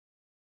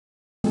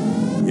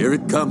Here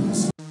it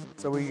comes.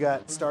 So we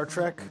got Star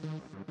Trek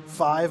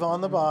 5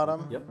 on the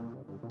bottom. Yep.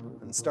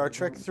 And Star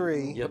Trek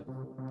 3. Yep.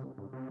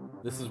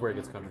 This is where it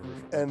gets controversial.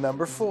 And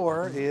number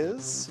 4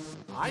 is...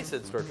 I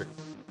said Star Trek,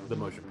 the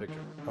motion picture.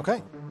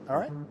 Okay, all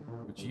right.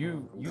 Which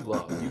you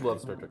love. You love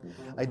Star Trek.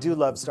 I do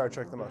love Star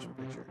Trek the motion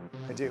picture.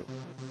 I do.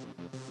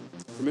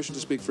 Permission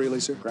to speak freely,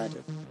 sir?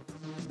 Granted.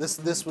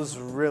 This was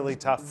really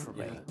tough for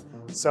me. Yeah.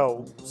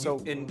 So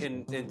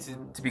And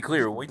to be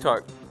clear, when we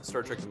talk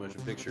Star Trek the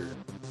motion picture,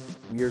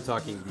 we are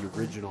talking the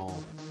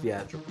original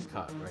theatrical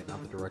cut, right?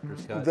 Not the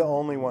director's cut. the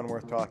only one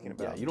worth talking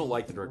about. Yeah, you don't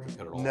like the director's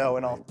cut at all. No,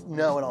 and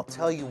right? I'll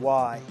tell you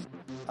why.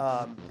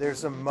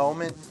 There's a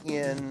moment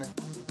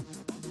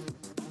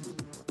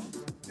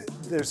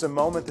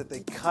that they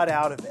cut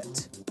out of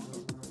it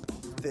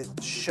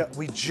that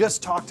we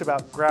just talked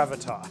about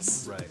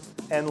gravitas, Right.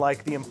 and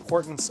like the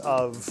importance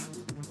of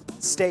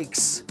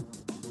stakes,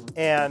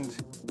 and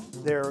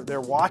they're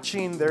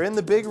watching. They're in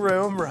the big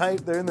room,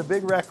 right? They're in the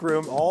big rec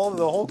room. The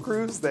whole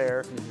crew's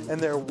there, and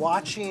they're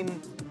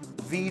watching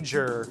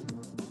V'ger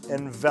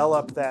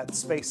envelop that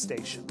space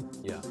station.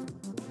 Yeah.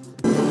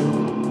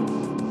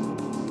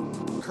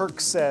 Kirk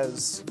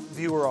says,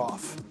 "Viewer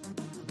off,"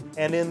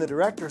 and in the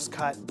director's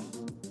cut,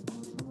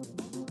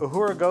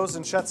 Uhura goes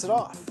and shuts it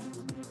off.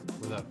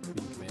 Without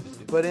being commanded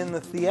to. But in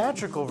the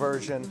theatrical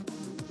version,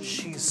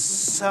 she's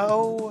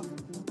so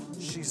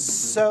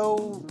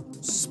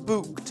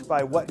spooked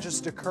by what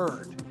just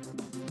occurred.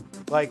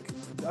 Like,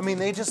 I mean,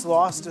 they just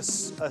lost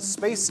a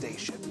space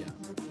station. Yeah.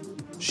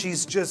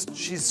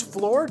 She's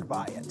floored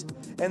by it.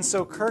 And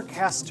so Kirk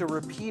has to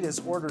repeat his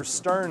orders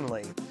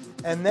sternly.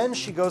 And then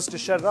she goes to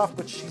shut it off,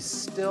 but she's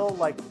still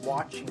like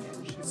watching it.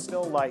 She's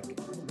still like,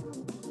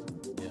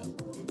 Yeah.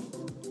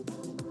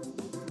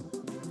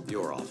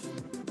 You're off.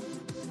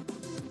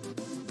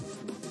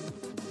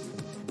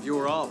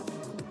 You're off.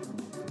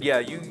 Yeah,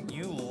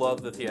 you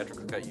love the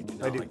theatrical cut. You do I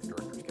not do. like the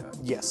director's cut.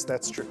 yes,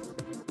 that's true.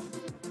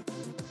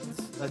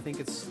 I think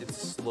it's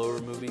slower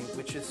moving,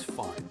 which is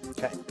fine.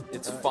 Okay.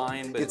 It's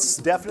fine, but It's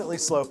definitely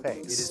slow it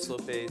paced. is slow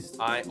paced.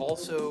 I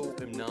also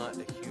am not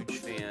a huge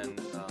fan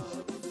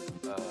of,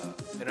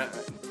 and I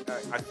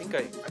think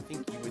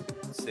you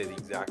would say the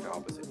exact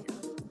opposite here.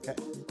 Okay.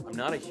 I'm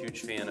not a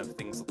huge fan of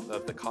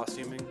the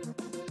costuming.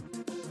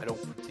 I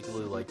don't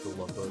particularly like the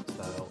Love Boat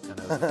style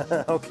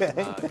Okay.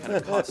 kind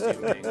of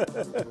costuming.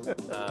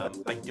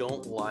 I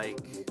don't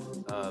like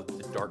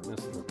the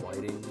darkness and the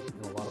lighting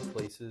in a lot of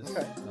places,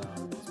 Okay.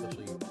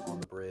 especially on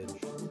the bridge.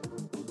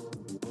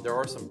 There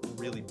are some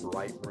really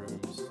bright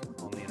rooms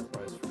on the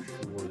Enterprise for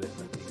sure. They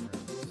have meeting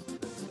rooms.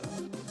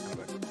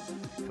 That's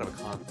kind of a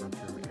conference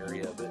room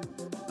area, but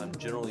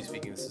generally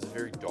speaking, this is a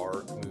very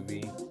dark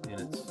movie in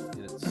its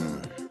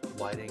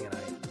lighting, and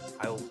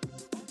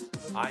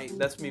I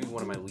that's maybe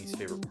one of my least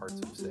favorite parts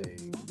of, say,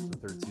 the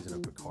third season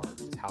of Picard,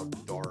 is how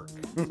dark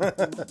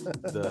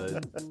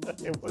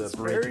It was the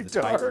bridge very of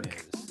the Titan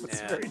dark. is. It's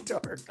very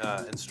dark.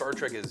 And Star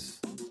Trek is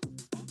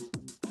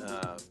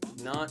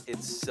not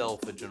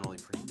itself a generally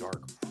pretty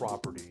dark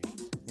property.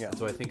 Yeah. And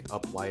so I think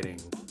uplighting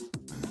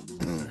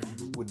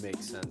would make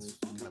sense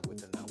kind of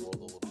within that world a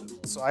little bit more.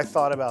 So I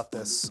thought about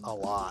this a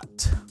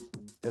lot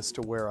as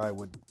to where I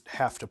would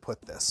have to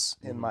put this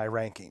in my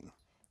ranking.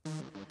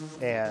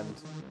 And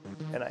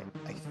I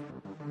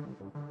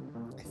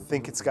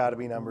think it's got to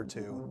be number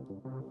 2.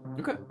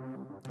 Okay.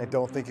 I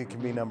don't think it can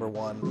be number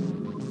 1.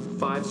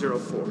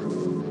 504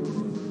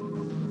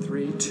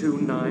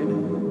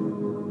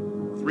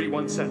 329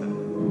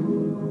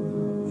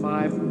 317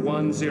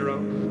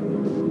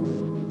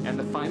 510. And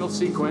the final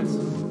sequence.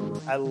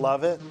 I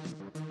love it,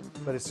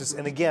 but it's just,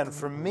 and again,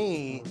 for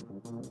me,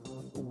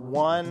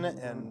 1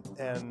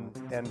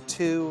 and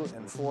 2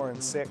 and 4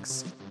 and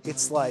 6,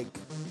 it's like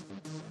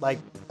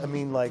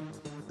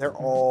they're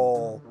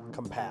all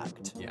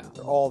compact. Yeah.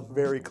 They're all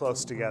very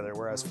close together,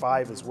 whereas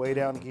 5 is way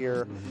down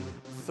here,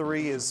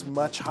 3 is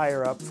much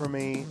higher up for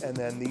me, and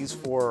then these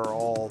 4 are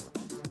all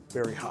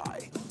very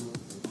high.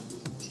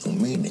 No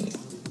meaning.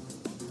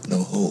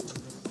 No hope.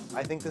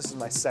 I think this is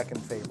my second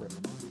favorite.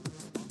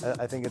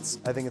 I think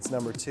it's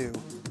number 2.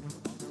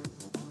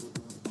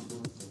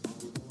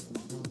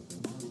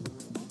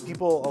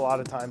 People a lot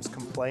of times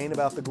complain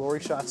about the glory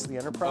shots of the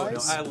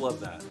Enterprise. Oh, no, I love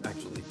that,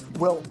 actually.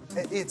 Well,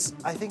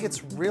 I think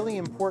it's really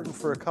important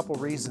for a couple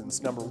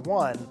reasons. Number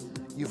 1,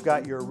 you've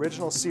got your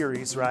original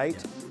series, right?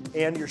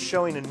 And you're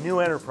showing a new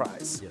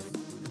Enterprise. Yes.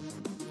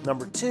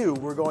 Number 2,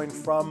 we're going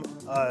from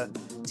a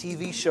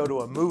TV show to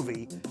a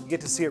movie. You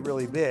get to see it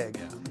really big.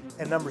 Yeah.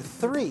 And number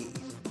 3,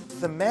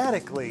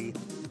 thematically,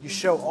 you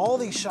show all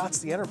these shots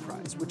of the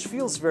Enterprise, which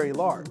feels very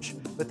large.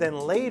 But then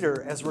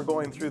later, as we're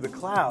going through the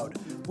cloud,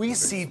 we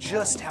see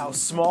just how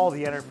small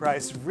the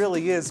Enterprise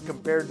really is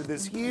compared to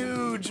this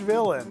huge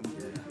villain.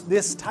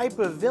 This type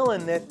of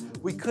villain that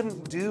we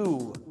couldn't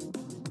do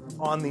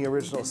on the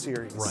original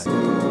series. Right.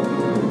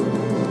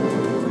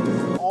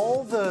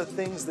 All the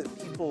things that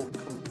people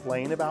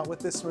complain about with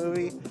this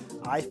movie,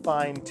 I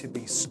find to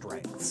be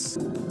strengths.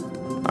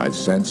 I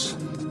sense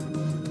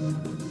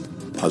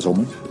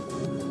puzzlement.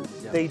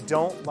 They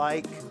don't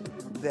like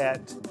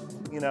that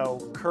you know,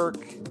 Kirk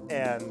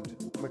and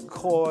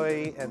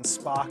McCoy and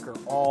Spock are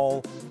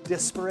all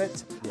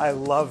disparate. Yeah. I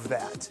love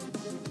that.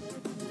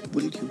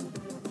 Will you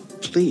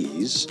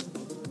please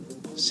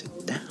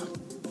sit down?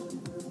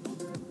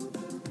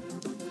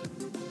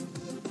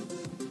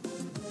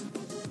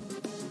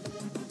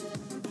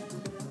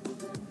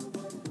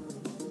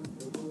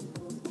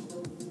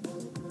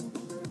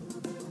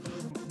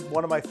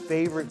 One of my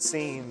favorite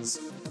scenes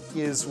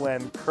is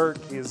when Kirk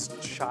is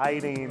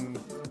chiding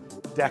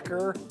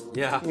Decker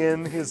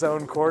in his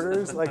own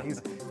quarters. Like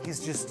he's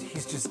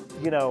just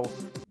you know,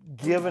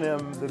 giving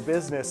him the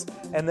business,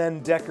 and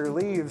then Decker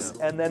leaves,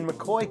 and then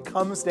McCoy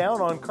comes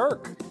down on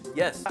Kirk.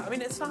 Yes, I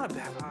mean it's not a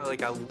bad.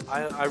 Like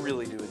I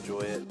really do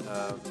enjoy it.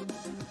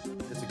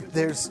 It's a good.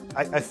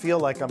 I feel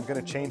like I'm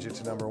gonna change it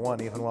to number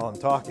one even while I'm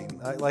talking.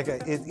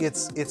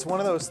 It's one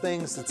of those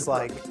things that's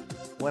like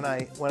when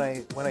I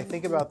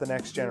think about the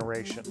next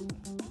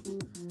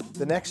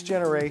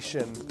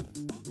generation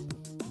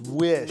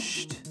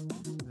wished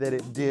that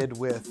it did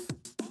with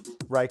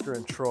Riker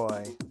and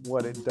Troy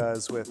what it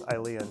does with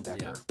Ilea and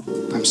Decker.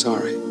 Yeah. I'm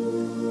sorry.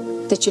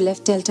 That you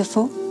left Delta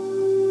for?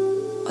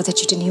 Or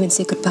that you didn't even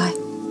say goodbye?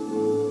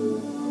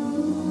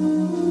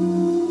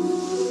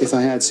 If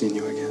I had seen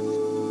you again,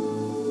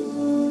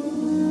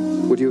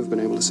 would you have been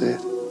able to say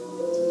it?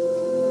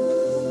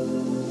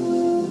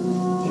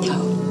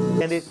 No.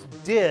 And it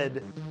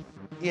did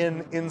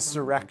in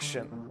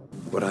Insurrection.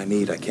 What I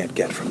need, I can't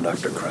get from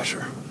Dr.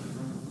 Crusher.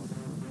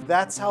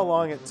 That's how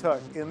long it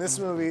took. In this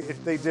movie,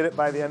 if they did it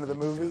by the end of the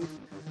movie.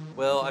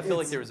 Well, I feel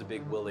like there was a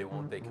big will they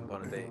won't they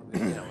component.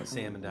 With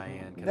Sam and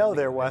Diane. No,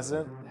 there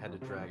wasn't. Had to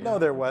drag it. No,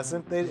 there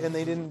wasn't. They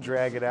didn't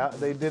drag it out.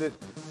 They did it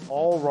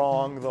all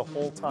wrong the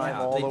whole time,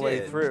 all the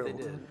way through. They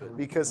did.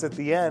 Because at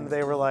the end,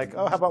 they were like,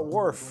 "Oh, how about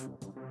Worf?"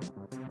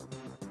 Yeah.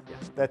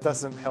 That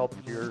doesn't help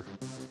your.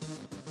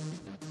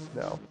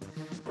 No.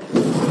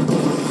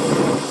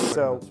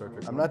 So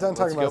I'm not done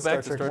talking about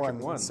Star Trek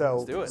 1. So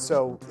Let's do it.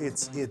 So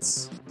it's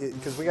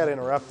because we got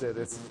interrupted.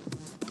 It's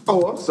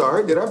Oh, I'm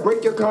sorry. Did I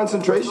break your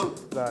concentration?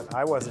 done.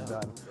 I wasn't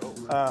done.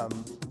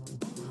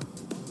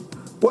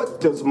 What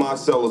does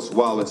Marcellus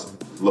Wallace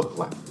look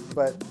like?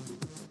 But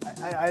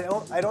I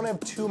don't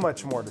have too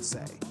much more to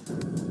say.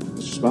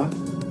 Mr. Spock?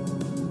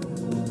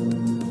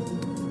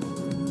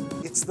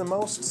 It's the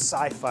most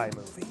sci-fi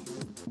movie.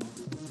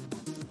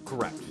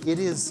 Correct. It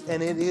is,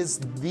 and it is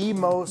the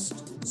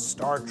most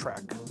Star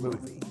Trek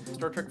movie.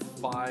 Star Trek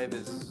 5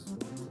 is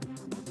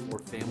more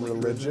family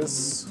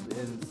Religious.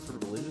 and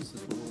sort of religious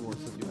is a little more.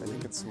 I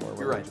think it's more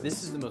You're right. religious.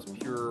 This is the most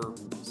pure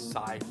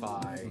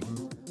sci-fi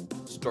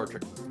Star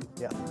Trek movie.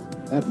 Yeah,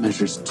 That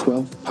measures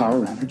 12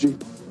 power energy.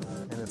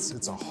 and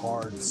it's a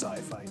hard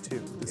sci-fi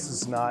too. This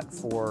is not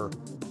for.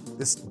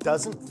 This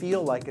doesn't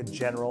feel like a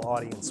general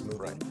audience movie.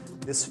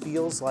 Right. This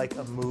feels like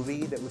a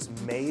movie that was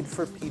made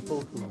for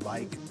people who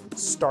like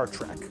Star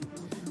Trek.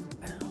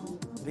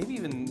 Maybe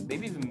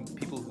even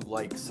people who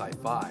like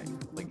sci-fi,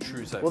 like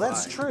true sci-fi. Well,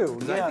 that's true.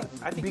 'Cause Yeah,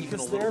 I think even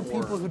because a there are little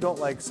more- people who don't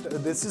like.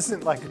 This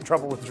isn't like a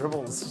Trouble with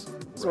Dribbles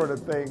sort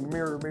of thing.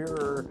 Mirror,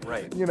 mirror.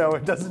 Right. You know,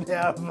 it doesn't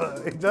have.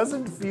 It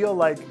doesn't feel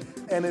like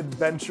an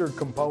adventure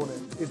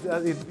component.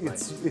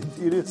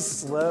 It is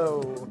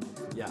slow.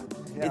 Yeah.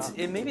 Yeah.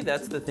 And maybe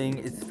that's the thing.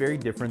 It's very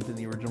different than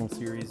the original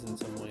series in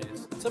some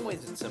ways. In some ways,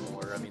 it's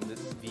similar. I mean, the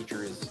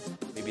Feature is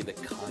maybe the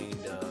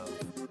kind of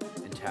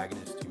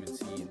antagonist you would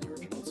see in the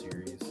original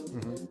series,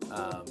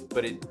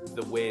 but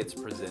the way it's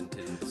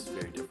presented is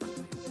very different.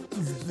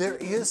 There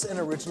is an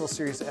original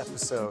series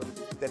episode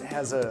that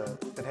has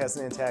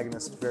an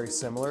antagonist very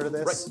similar to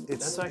this. Right.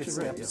 It's That's actually an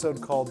right, yeah.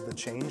 episode called The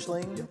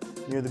Changeling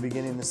near the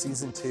beginning of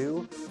season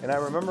 2, and I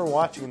remember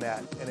watching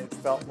that, and it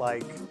felt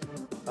like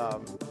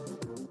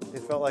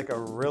a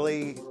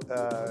really.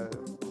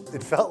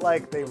 It felt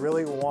like they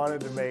really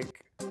wanted to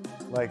make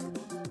like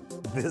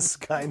this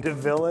kind of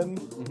villain,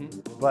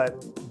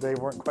 but they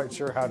weren't quite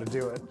sure how to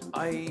do it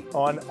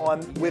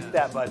with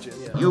that budget.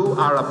 You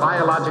are a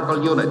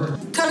biological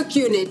unit. Kirk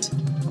unit.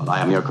 But I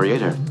am your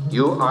creator.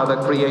 You are the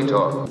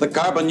creator. The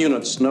carbon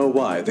units know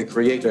why the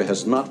creator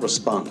has not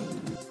responded.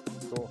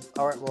 Cool.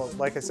 All right. Well,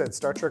 like I said,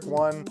 Star Trek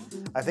 1.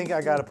 I think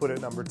I got to put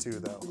it number 2,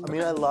 though. I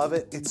mean, I love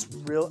it. It's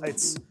real.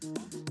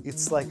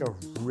 It's like a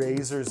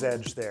razor's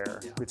edge there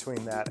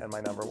between that and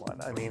my number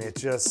 1. I mean, I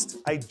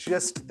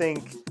just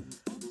think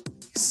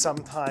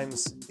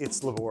sometimes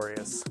it's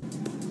laborious.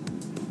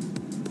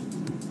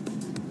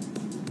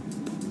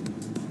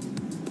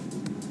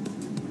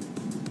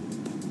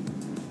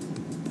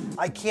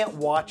 I can't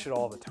watch it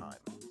all the time.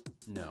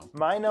 No.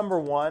 My number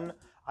 1,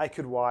 I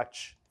could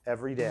watch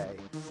every day,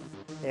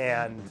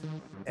 and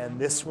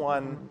this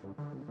one,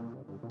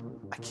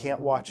 I can't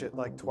watch it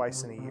like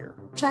twice in a year.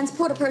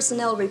 Transporter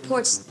personnel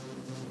reports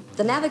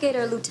the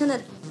navigator,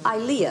 Lieutenant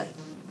Ilea.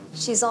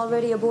 She's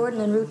already aboard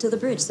and en route to the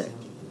bridge, sir.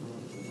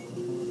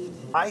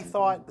 I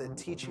thought that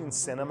teaching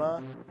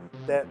cinema,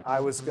 that I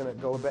was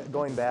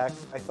going back,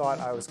 I thought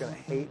I was going to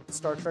hate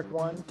Star Trek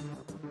 1.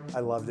 I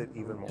loved it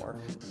even more.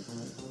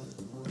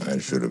 I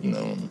should have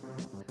known.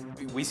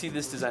 We see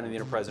this design in the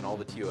Enterprise in all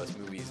the TOS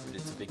movies, but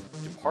it's a big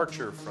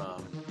departure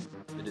from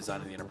the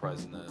design of the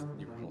Enterprise in the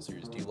original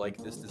series. Do you like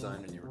this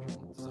design or the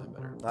original design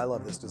better? I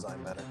love this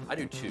design better. I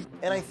do too.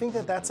 And I think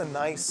that that's a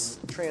nice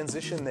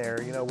transition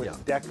there, you know,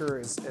 with Decker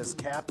as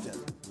captain.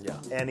 Yeah.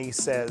 And he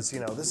says, you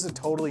know, this is a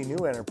totally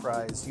new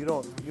Enterprise. You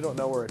don't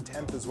know her a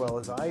tenth as well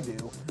as I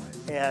do.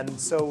 And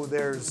so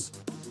there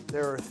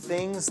are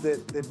things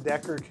that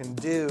Decker can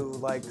do,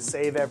 like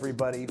save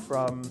everybody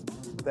from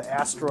the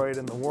asteroid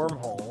and the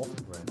wormhole.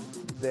 Right.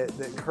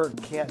 That Kirk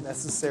can't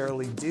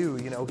necessarily do.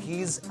 You know,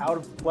 he's out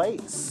of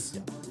place.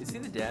 Yeah. Is he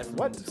the dad from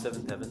What?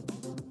 Seventh Heaven?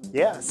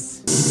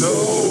 Yes.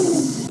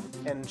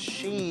 No! And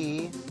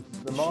she,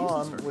 the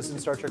mom, was in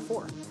Star Trek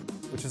 4,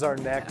 which is our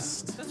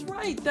next. That's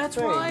right. That's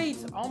thing. right.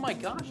 Oh my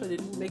gosh, I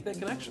didn't make that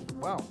connection.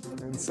 Wow.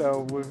 And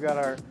so we've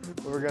got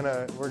we're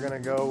gonna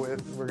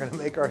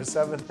make our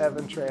Seventh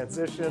Heaven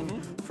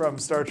transition from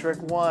Star Trek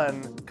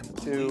 1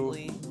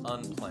 Completely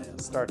unplanned.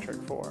 to Star Trek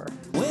 4.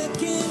 Where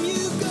can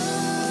you go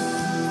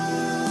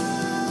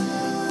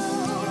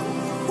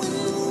when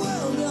the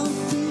world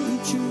don't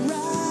treat you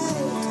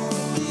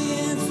right? The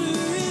answer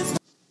is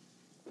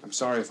I'm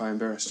sorry if I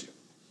embarrassed you.